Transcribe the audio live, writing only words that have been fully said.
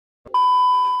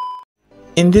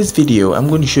In this video, I'm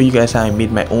going to show you guys how I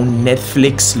made my own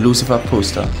Netflix Lucifer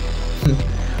poster.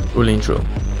 Roll intro.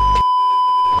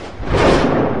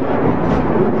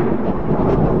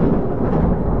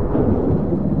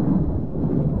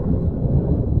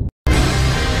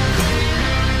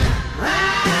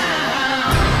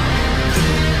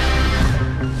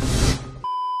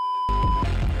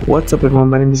 What's up everyone,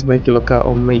 my name is Mikeyokaaps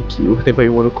or Mikey, whatever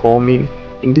you want to call me.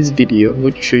 In this video, I'm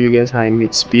going to show you guys how I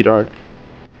made speed art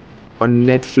on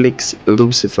Netflix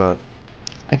Lucifer.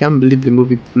 I can't believe the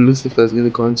movie Lucifer is going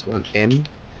to come to an end.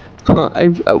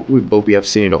 But we have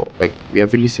seen it all. Like, we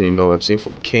have really seen it all. I've seen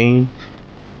from Cain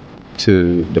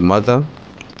to the mother.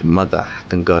 The mother, how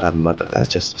can God have a mother? That's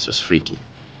just freaky.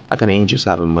 How can angels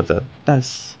have a mother?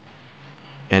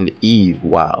 And Eve,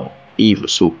 wow. Eve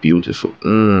was so beautiful.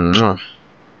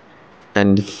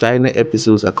 And the final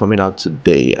episodes are coming out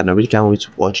today, and I really can't wait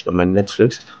to watch them on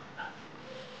Netflix.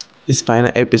 These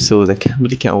final episodes, I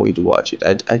really can't wait to watch it.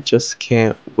 I just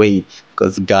can't wait,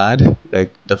 because God,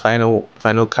 like the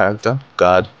final character,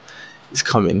 God, is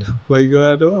coming. My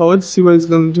God, I want to see what he's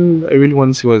gonna do. I really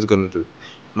want to see what he's gonna do.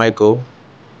 Michael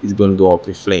is gonna go up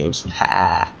in flames.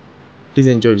 Ha! Please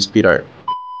enjoy the speed art.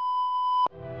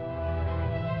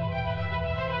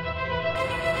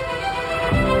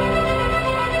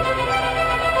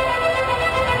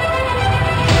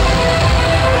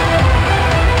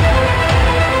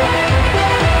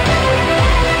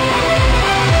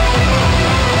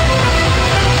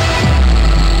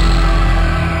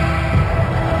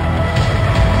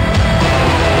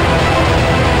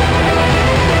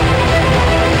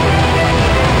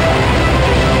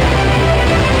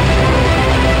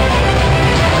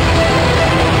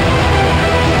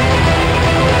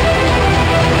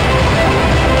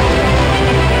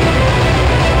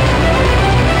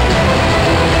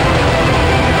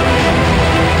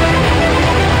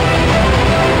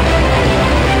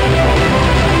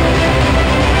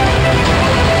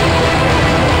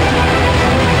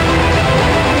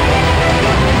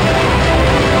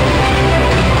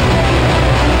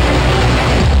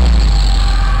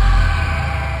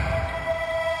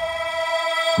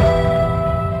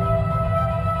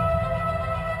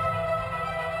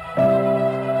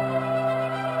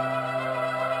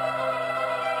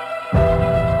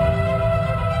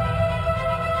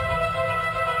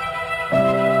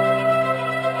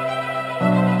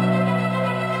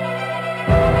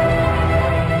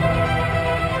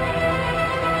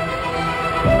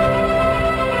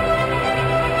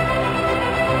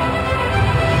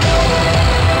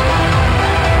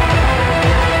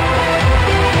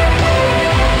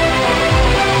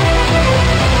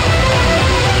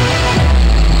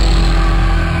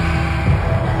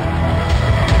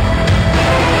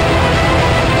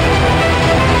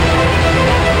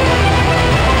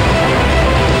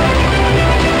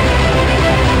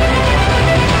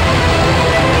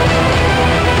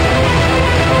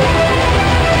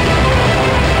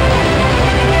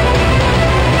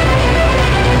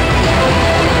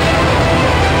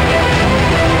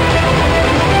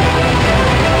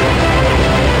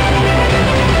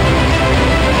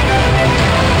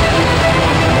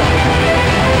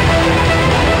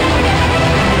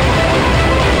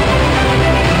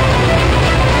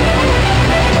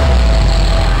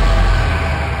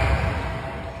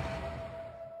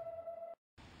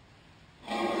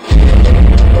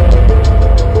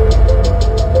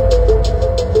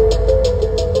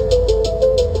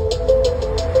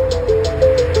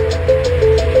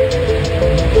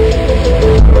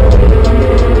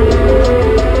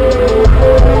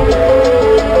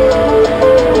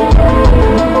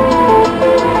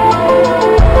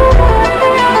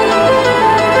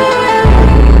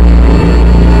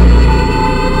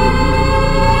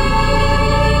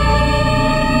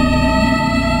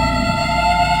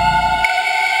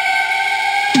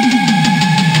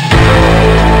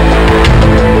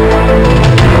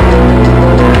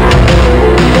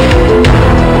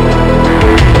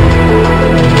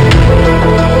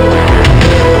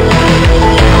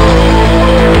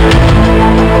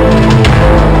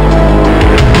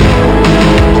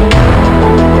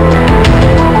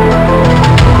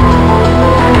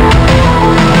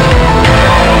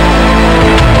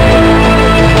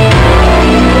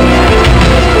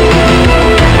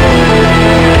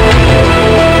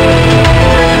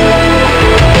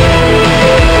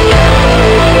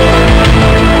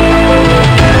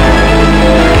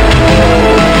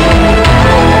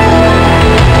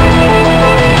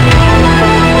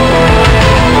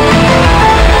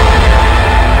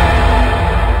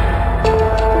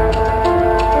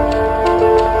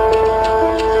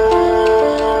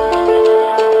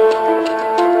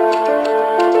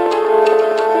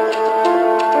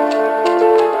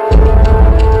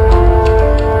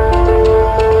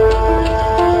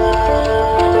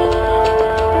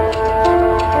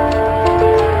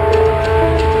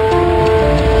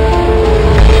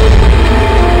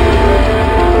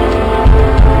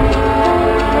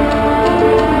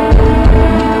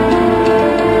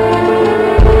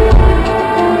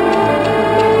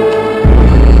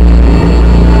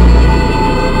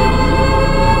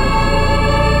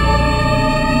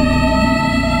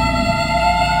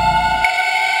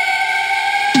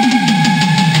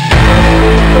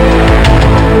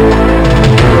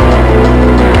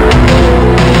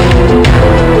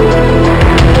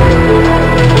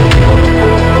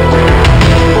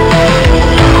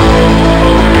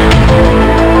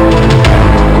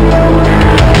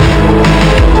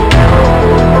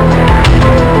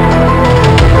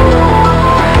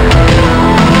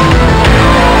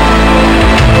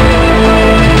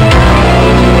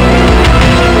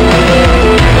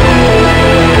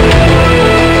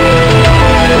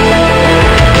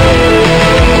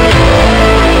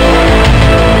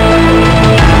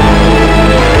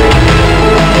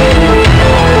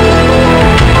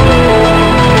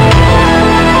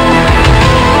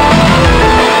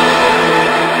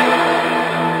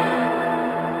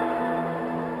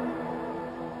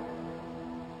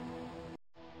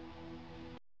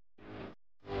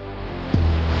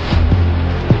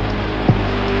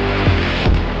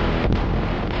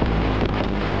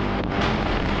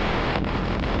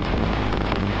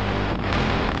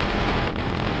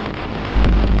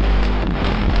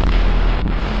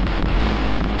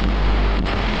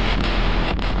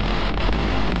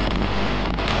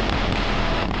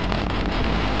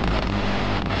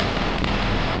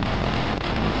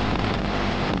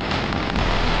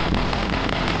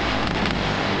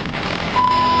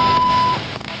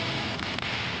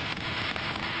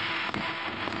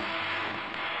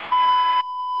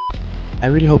 I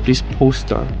really hope this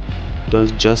poster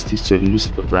does justice to the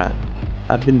Lucifer brand.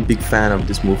 I've been a big fan of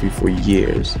this movie for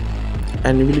years,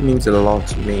 and it really means a lot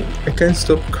to me. I can't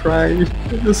stop crying.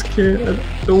 I just can't.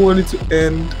 I don't want it to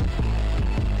end.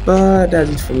 But that's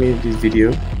it for me in this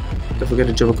video. Don't forget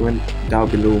to drop a comment down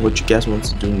below what you guys want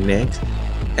to do next.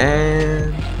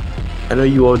 And I know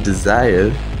you all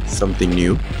desire something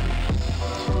new,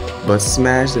 but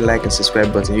smash the like and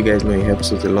subscribe button. You guys know it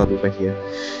helps us a lot over here.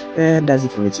 And that's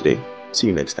it for me today. See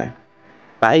you next time.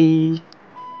 Bye.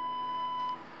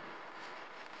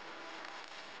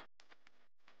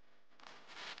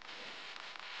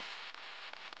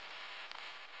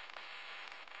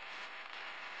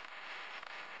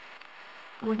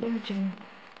 What are you doing?